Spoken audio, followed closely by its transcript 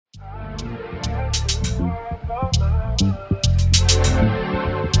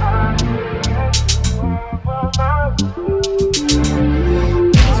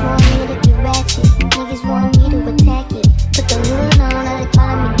Niggas want me to attack it. Put the hood on, now they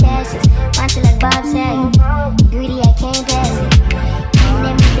calling me Cassius. Watch it like Bob Saget. Greedy, I can't pass it. Eating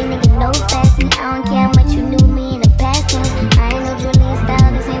everything, nigga, no fasting. I don't care how much you knew me in the past tense. I ain't no Julian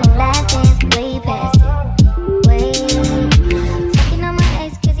style, this ain't no last dance. Way past it. Way. Fucking on my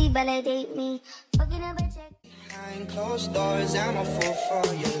ex, cause he validate me. Fucking up a check. Behind closed doors, I'm a fool for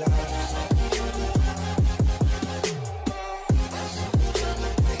your love.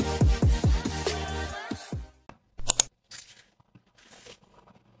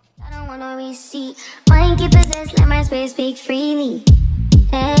 No receipt. Mind get possessed, let my space speak freely.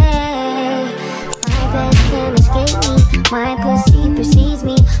 Hey, my best can't escape me. My pussy precedes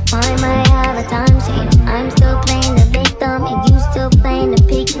me. My how the time change. I'm still playing the victim and you still playing the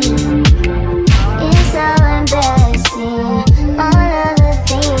pick me. It's so embarrassing. All of the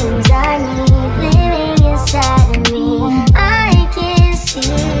things I need living inside of me. I can't see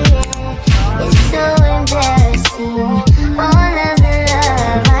it. It's so embarrassing. All of the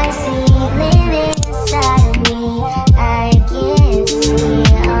love I see living inside of me. I can't see,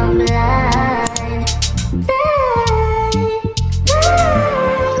 I'm blind.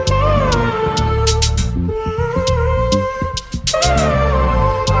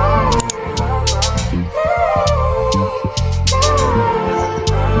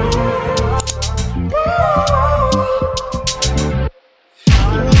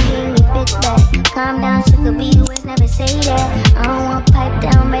 Calm down, sugar be always never say that. I don't want pipe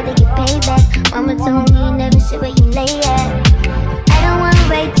down, rather get payback. Mama told me never sit where you lay at. I don't want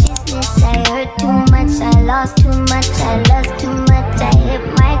righteousness, I hurt too much. I lost too much, I lost too much. I hit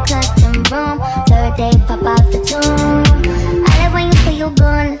my custom room, third day pop out the tomb. I like when you put your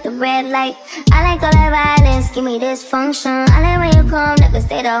gun at the red light. I like all that violence, give me dysfunction. I like when you come, never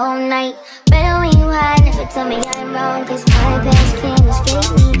stay the whole night. Better when you hide, never tell me I'm wrong. Cause my past can't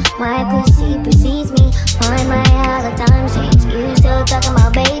escape me. My pussy precedes me. My how the time change. You still talking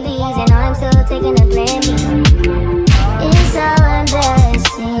about babies and I'm still taking a plan. It's so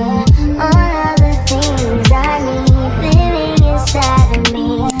embarrassing. All of the things I need living inside of me.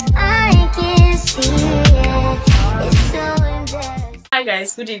 I can't see it. It's so embarrassing. Hi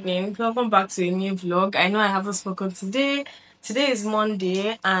guys, good evening. Welcome back to a new vlog. I know I haven't spoken today. Today is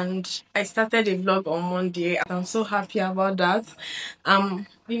Monday and I started a vlog on Monday. I'm so happy about that.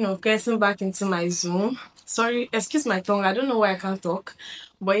 Getting back into my Zoom. Sorry, excuse my tongue. I don't know why I can't talk.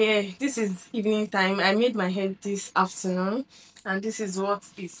 But yeah, this is evening time. I made my hair this afternoon and this is what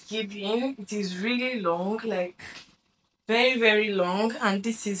it's giving. It is really long, like very, very long, and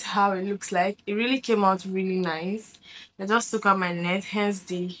this is how it looks like. It really came out really nice. I just took out my net, hence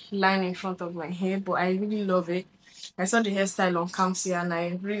the line in front of my hair, but I really love it. I saw the hairstyle on Camsy and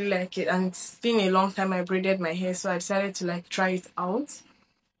I really like it, and it's been a long time I braided my hair, so I decided to like try it out.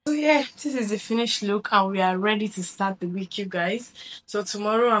 So yeah, this is the finished look and we are ready to start the week, you guys. So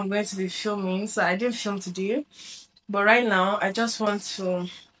tomorrow I'm going to be filming, so I didn't film today, but right now I just want to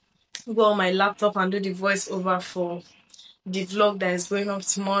go on my laptop and do the voiceover for the vlog that is going up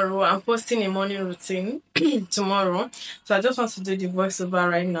tomorrow. I'm posting a morning routine tomorrow, so I just want to do the voiceover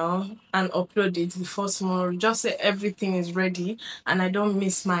right now and upload it before tomorrow, just so everything is ready and I don't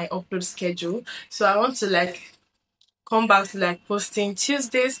miss my upload schedule. So I want to like come back to like posting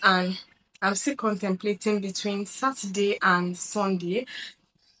Tuesdays, and I'm still contemplating between Saturday and Sunday.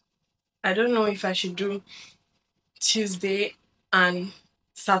 I don't know if I should do Tuesday and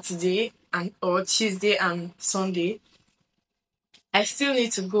Saturday or Tuesday and Sunday. I still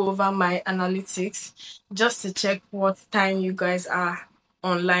need to go over my analytics just to check what time you guys are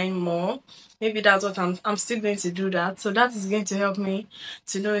online more. Maybe that's what I'm still going to do that. So that is going to help me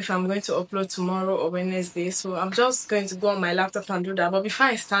to know if I'm going to upload tomorrow or Wednesday. So I'm just going to go on my laptop and do that. But before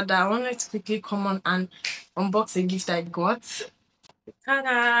I start that, I wanted to quickly come on and unbox a gift I got.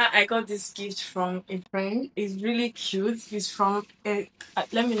 Ta-da! I got this gift from a friend. It's really cute. It's from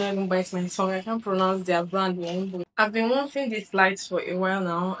let me not even bite my tongue. I can't pronounce their brand name, but I've been wanting this light for a while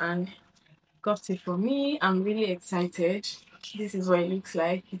now and got it for me. I'm really excited. This is what it looks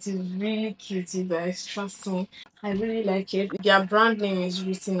like. It is really cute, you guys. Trust me. I really like it. Their brand name is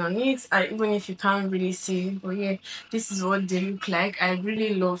written on it. Even if you can't really see it, but yeah, this is what they look like. I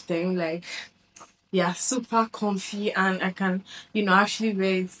really love them. Like, yeah, super comfy, and I can actually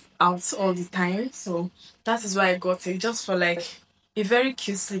wear it out all the time. So that is why I got it, just for like a very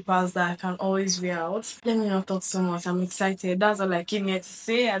cute slippers that I can always wear out. Let me not talk so much. I'm excited. That's all I came here to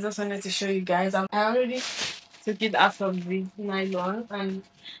say. I just wanted to show you guys. I already took it out of the nylon and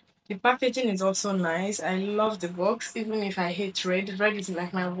The packaging is also nice. I love the box, even if I hate red. Red is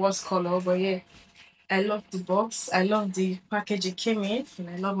like my worst color, but yeah, I love the box. I love the package it came in, and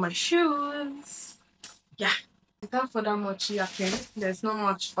I love my shoes. Yeah. Without further much yapping, there's not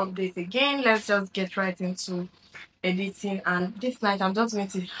much update again. Let's just get right into editing. And this night, I'm just going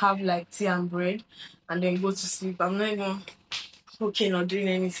to have like tea and bread, and then go to sleep. I'm not even cooking or doing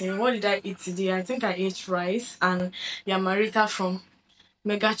anything. What did I eat today? I think I ate rice and yamarita from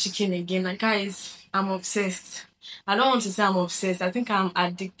Mega Chicken again. Like, guys, I'm obsessed. I don't want to say I'm obsessed. I think I'm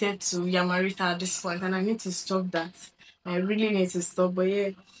addicted to yamarita at this point, and I need to stop that. I really need to stop. But yeah,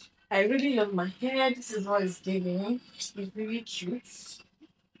 I really love my hair. This is what it's giving. It's really cute.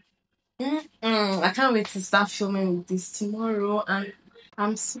 I can't wait to start filming with this tomorrow, and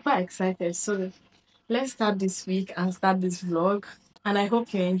I'm super excited. So let's start this week and start this vlog. And I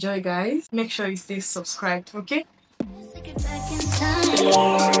hope you enjoy, guys. Make sure you stay subscribed, okay? Take it back in time.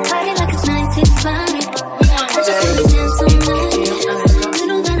 Party like it's 1995. I just wanna dance all night. You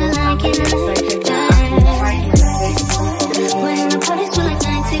know that I like it like that. When the party's feel like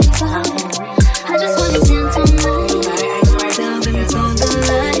 1995. I just wanna dance all night. Down in the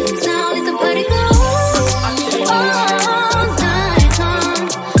lights. Now let the party go all night long.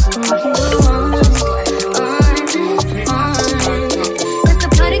 We can go on. Let the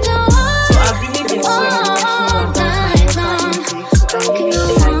party go all night long. We can go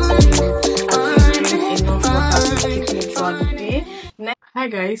Hi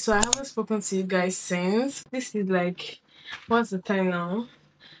guys, so I haven't spoken to you guys since. This is like, what's the time now?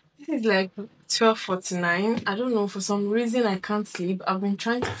 This is like 12:49. I don't know, for some reason I can't sleep. I've been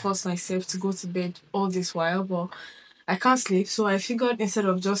trying to force myself to go to bed all this while, but I can't sleep. So I figured instead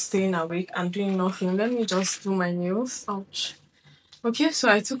of just staying awake and doing nothing, let me just do my nails. Ouch. Okay, so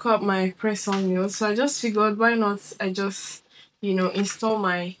I took out my press-on nails. So I just figured, why not I just, install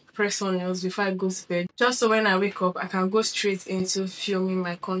my press-on nails before I go to bed. Just so when I wake up, I can go straight into filming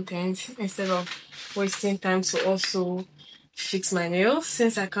my content instead of wasting time to also fix my nails.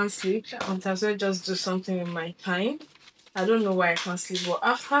 Since I can't sleep, I might as well just do something with my time. I don't know why I can't sleep, but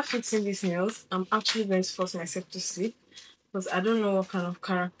after fixing these nails, I'm actually going to force myself to sleep because I don't know what kind of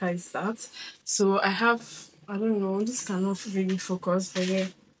character is that. So I don't know, this cannot really focus, but yeah,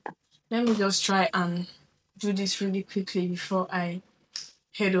 let me just try and do this really quickly before I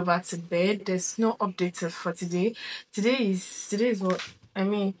head over to bed. There's no update for today. Today is what I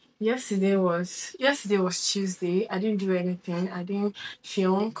mean. Yesterday was Tuesday. I didn't do anything. I didn't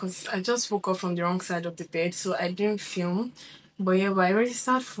film because I just woke up from the wrong side of the bed, so I didn't film. But yeah, I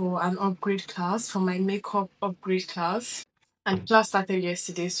registered for an upgrade class, for my makeup upgrade class. And class started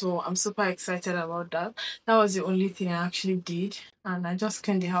yesterday, so I'm super excited about that. That was the only thing I actually did, and I just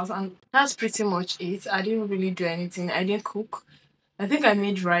cleaned the house, and that's pretty much it. I didn't really do anything. I didn't cook. I think I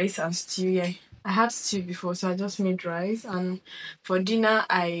made rice and stew. Yeah, I had stew before, so I just made rice. And for dinner,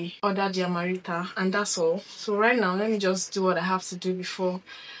 I ordered yamarita, and that's all. So right now, let me just do what I have to do before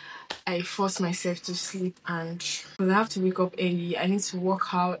I force myself to sleep, and because I have to wake up early, I need to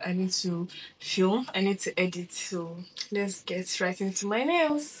work out, I need to film, I need to edit. So let's get right into my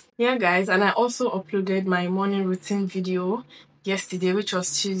nails. Yeah, guys, and I also uploaded my morning routine video yesterday, which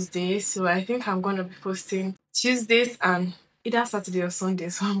was Tuesday. So I think I'm gonna be posting Tuesdays and either Saturday or Sunday.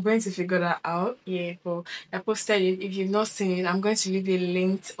 So I'm going to figure that out. Yeah, but I posted it. If you've not seen it, I'm going to leave it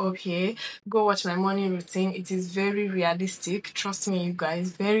linked up here. Go watch my morning routine. It is very realistic. Trust me, you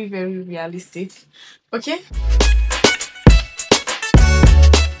guys. Very, very realistic. Okay?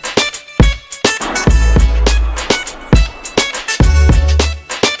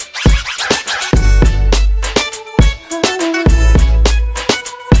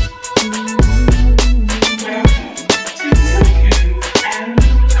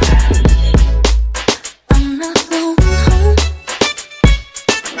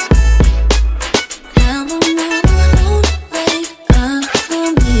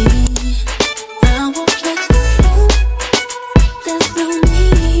 I won't let you fall.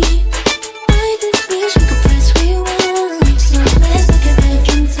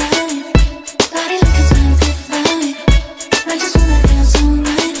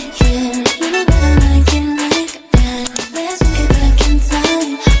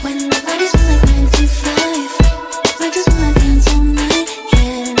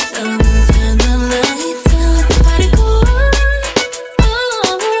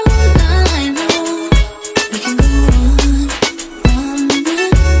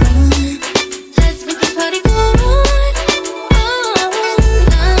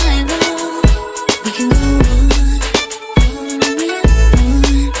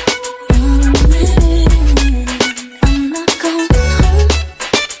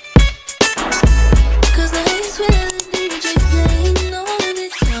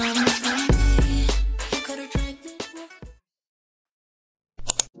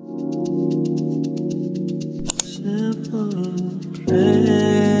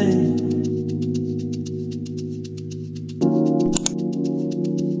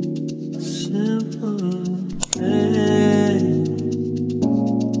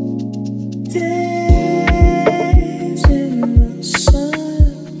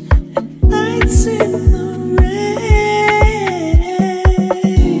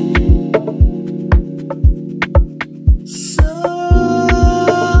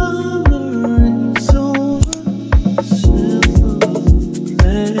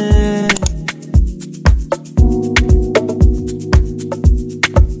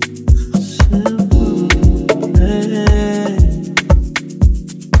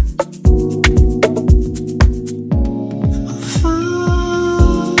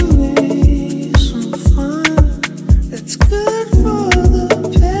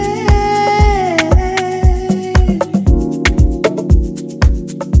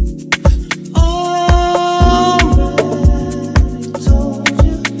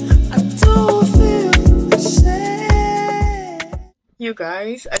 you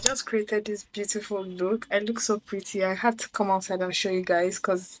guys, I just created this beautiful look. I look so pretty. I had to come outside and show you guys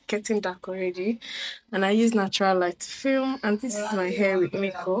because it's getting dark already. And I use natural light to film. And this is my hair with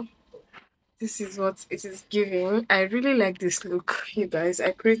makeup. This is what it is giving. I really like this look, you guys.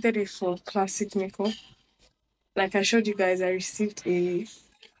 I created it for classic makeup. Like I showed you guys, I received a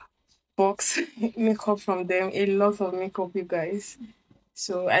box makeup from them. A lot of makeup, you guys.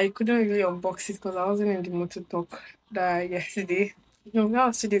 So I couldn't really unbox it because I wasn't in the mood to talk that yesterday. No, that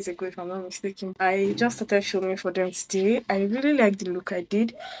was 2 days ago if I'm not mistaken. I just started filming for them today. I really like the look I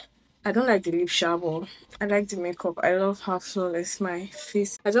did. I don't like the lip shadow. I like the makeup. I love how flawless my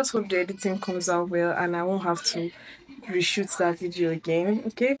face. I just hope the editing comes out well and I won't have to reshoot that video again.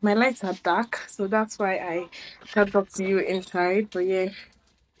 Okay, my lights are dark, so that's why I can't talk to you inside. But yeah,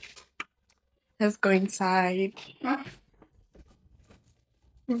 let's go inside.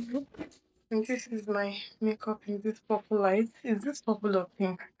 And this is my makeup in this purple light. Is this purple or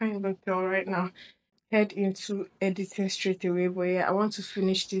pink? I can't even tell right now. Head into editing straight away, but yeah, I want to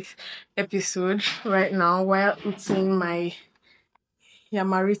finish this episode right now while eating my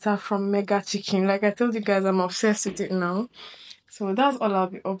Yamarita from Mega Chicken. Like I told you guys, I'm obsessed with it now. So that's all I'll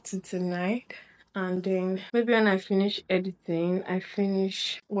be up to tonight. And then maybe when I finish editing, I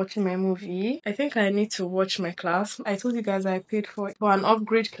finish watching my movie. I think I need to watch my class. I told you guys I paid for an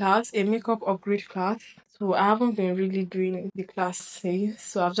upgrade class, a makeup upgrade class. So I haven't been really doing the classes.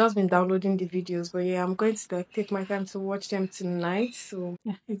 So I've just been downloading the videos. But yeah, I'm going to like take my time to watch them tonight. So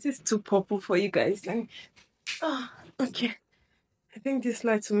yeah, it is too purple for you guys. Okay. I think this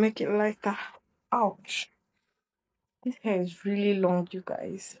light will make it lighter. Ouch. This hair is really long, you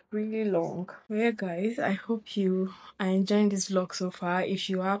guys. Really long. Well, yeah, guys, I hope you are enjoying this vlog so far.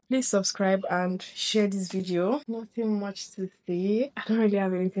 If you are, please subscribe and share this video. Nothing much to say. I don't really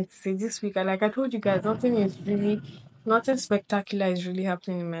have anything to say this week. Like I told you guys, nothing spectacular is really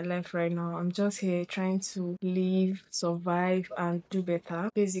happening in my life right now. I'm just here trying to live, survive, and do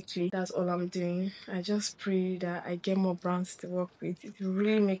better. Basically, that's all I'm doing. I just pray that I get more brands to work with. It will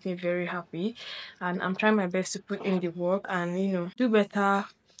really make me very happy. And I'm trying my best to put in the work and, do better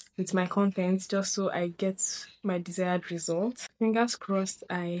with my content just so I get my desired results. Fingers crossed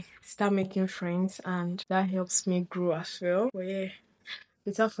I start making friends and that helps me grow as well. But yeah,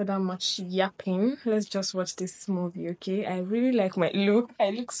 without further much yapping, let's just watch this movie, okay? I really like my look. I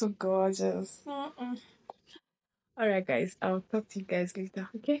look so gorgeous. Alright, guys, I'll talk to you guys later,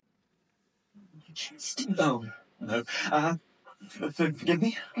 okay? Oh, no. Forgive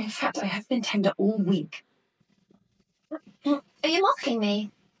me? In fact, I have been tender all week. Are you mocking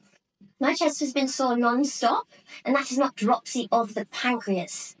me? My chest has been sore non-stop, and that is not dropsy of the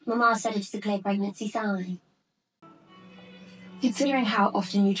pancreas. Mama said it's a clear pregnancy sign. Considering how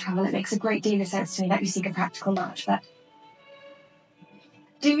often you travel, it makes a great deal of sense to me that you seek a practical match, but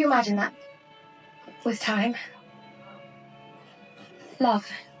do you imagine that, with time, love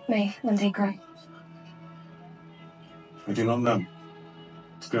may one day grow? I do not know.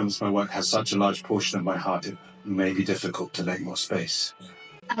 To be honest, my work has such a large portion of my heart, it may be difficult to make more space.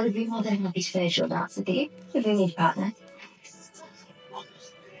 I would be more than happy to finish your dance with you, if you need a partner.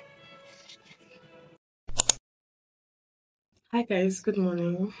 Hi guys, good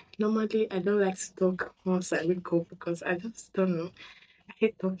morning. Normally I don't like to talk once I wake up because I just don't know. I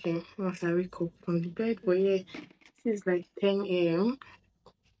hate talking once I wake up from the bed, but yeah, this is like 10 a.m.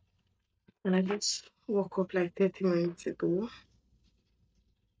 and I just woke up like 30 minutes ago.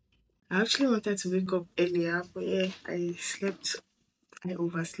 I actually wanted to wake up earlier, but yeah, I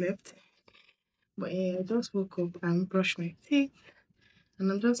overslept. But yeah, I just woke up and brushed my teeth,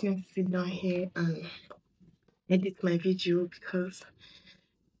 and I'm just going to sit down here and edit my video because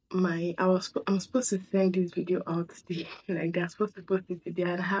I'm supposed to send this video out today. Like they're supposed to post it today,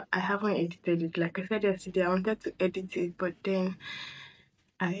 and I haven't edited it. Like I said yesterday, I wanted to edit it, but then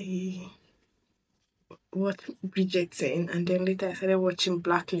I watched Bridgerton, and then later I started watching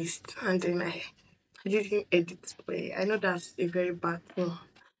Blacklist, and then I didn't edit. But yeah, I know that's a very bad thing.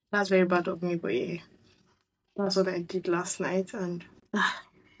 That's very bad of me, but yeah, that's what I did last night, and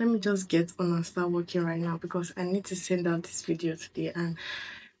let me just get on and start working right now because I need to send out this video today. And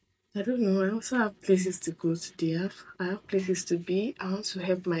I don't know. I also have places to go today. I have places to be. I want to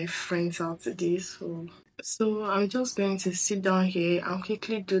help my friends out today. So I'm just going to sit down here and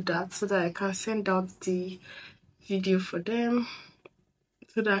quickly do that so that I can send out the video for them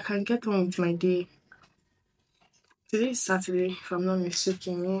so that I can get on with my day. Today is Saturday, if I'm not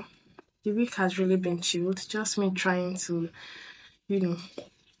mistaken. The week has really been chilled. Just me trying to, you know,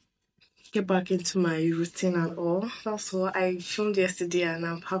 get back into my routine and all. That's what I filmed yesterday, and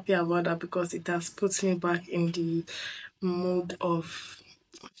I'm happy about that because it has put me back in the mood of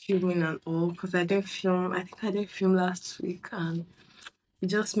filming and all. Because I didn't film, I think I didn't film last week, and it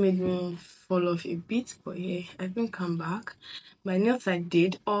just made me fall off a bit. But yeah, I think I'm back. My nails I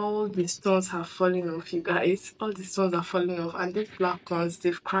did, all the stones have fallen off, you guys. All the stones are falling off, and these black ones,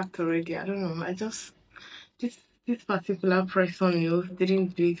 they've cracked already. I don't know. This this particular press on nails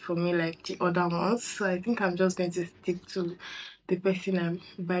didn't do it for me like the other ones. So I think I'm just going to stick to the person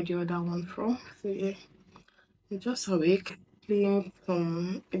I buy the other one from. So yeah, I'm just awake, playing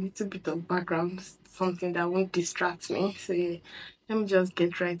a little bit of background, something that won't distract me. So yeah, let me just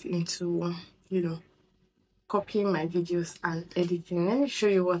get right into copying my videos and editing. Let me show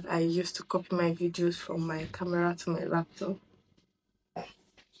you what I use to copy my videos from my camera to my laptop.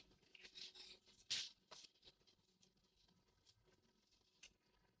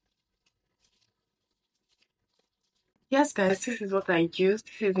 Yes guys, this is what I use.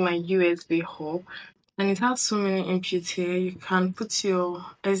 This is my USB hub, and it has so many inputs here. You can put your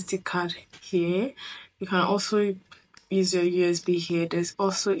SD card here. You can also use your USB here. There's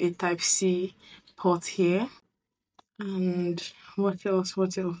also a Type-C port here. And what else?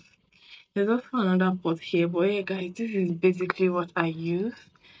 There's also another port here. But yeah guys, this is basically what I use.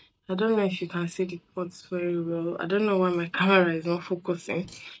 I don't know if you can see the ports very well. I don't know why my camera is not focusing.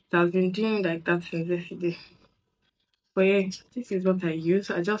 It has been doing like that since yesterday. But yeah, this is what I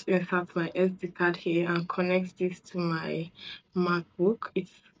use. I just insert my SD card here and connect this to my MacBook. It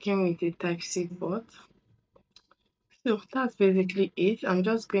came with a Type-C port. So that's basically it. I'm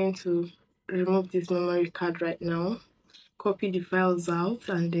just going to remove this memory card right now, copy the files out,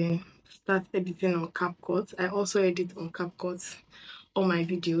 and then start editing on Capcut. I also edit on Capcut all my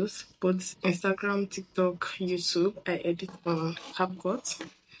videos, both Instagram, TikTok, YouTube. I edit on Capcut.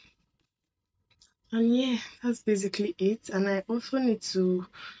 And yeah, that's basically it. And I also need to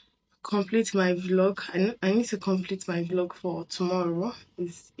complete my vlog. I need to complete my vlog for tomorrow.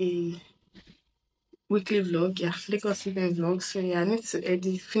 It's a weekly vlog, yeah, Lagos living vlog. So yeah, I need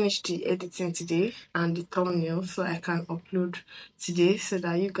to finish the editing today and the thumbnail so I can upload today so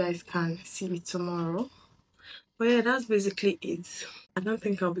that you guys can see it tomorrow. But yeah, that's basically it. I don't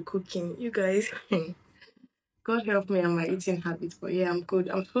think I'll be cooking, you guys. God help me and my eating habits, but yeah, I'm good.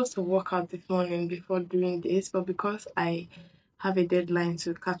 I'm supposed to work out this morning before doing this, but because I have a deadline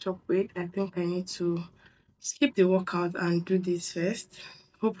to catch up with, I think I need to skip the workout and do this first.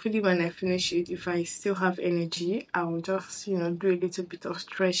 Hopefully when I finish it, if I still have energy, I will just, do a little bit of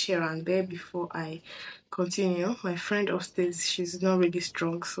stretch here and there before I continue. My friend upstairs, she's not really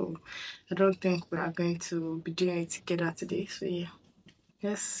strong, so I don't think we are going to be doing it together today. So yeah,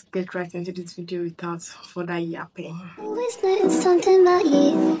 let's get right into this video without further yapping. Always notice something about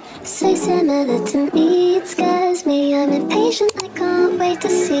you, so similar to me. It scares me, I'm impatient, I can't wait to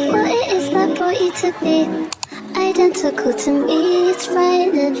see what it is that brought you to be identical to me. It's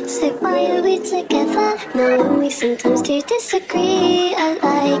frightening, so why are we together? Knowing we sometimes do disagree. I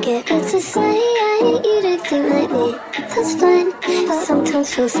like it, it's a sign you don't think like me. That's fine, I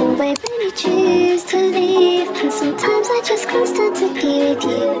sometimes feel some way when you choose to leave, and sometimes I just can't stand to be with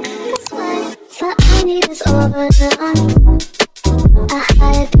you. That's why, so I need this over and on. I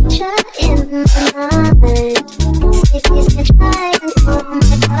had a picture in my mind. Say please can try and call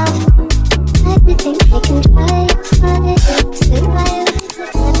my love. Let me think I can try to find it. Say why are we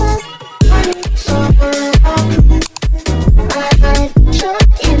together? I need this over and on. I had a picture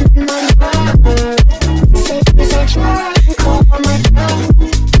in my mind. Say please can try and call my love.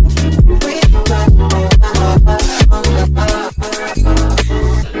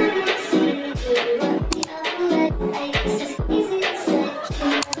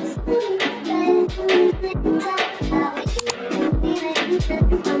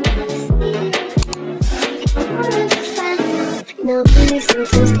 Nobody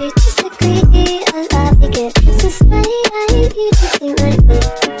sometimes they disagree. I like it, it's a sign you don't think like me.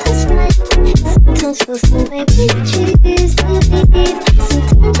 That's right, sometimes feel some way when you choose to leave.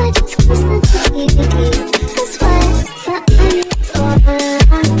 Sometimes I just can't stand to be with you.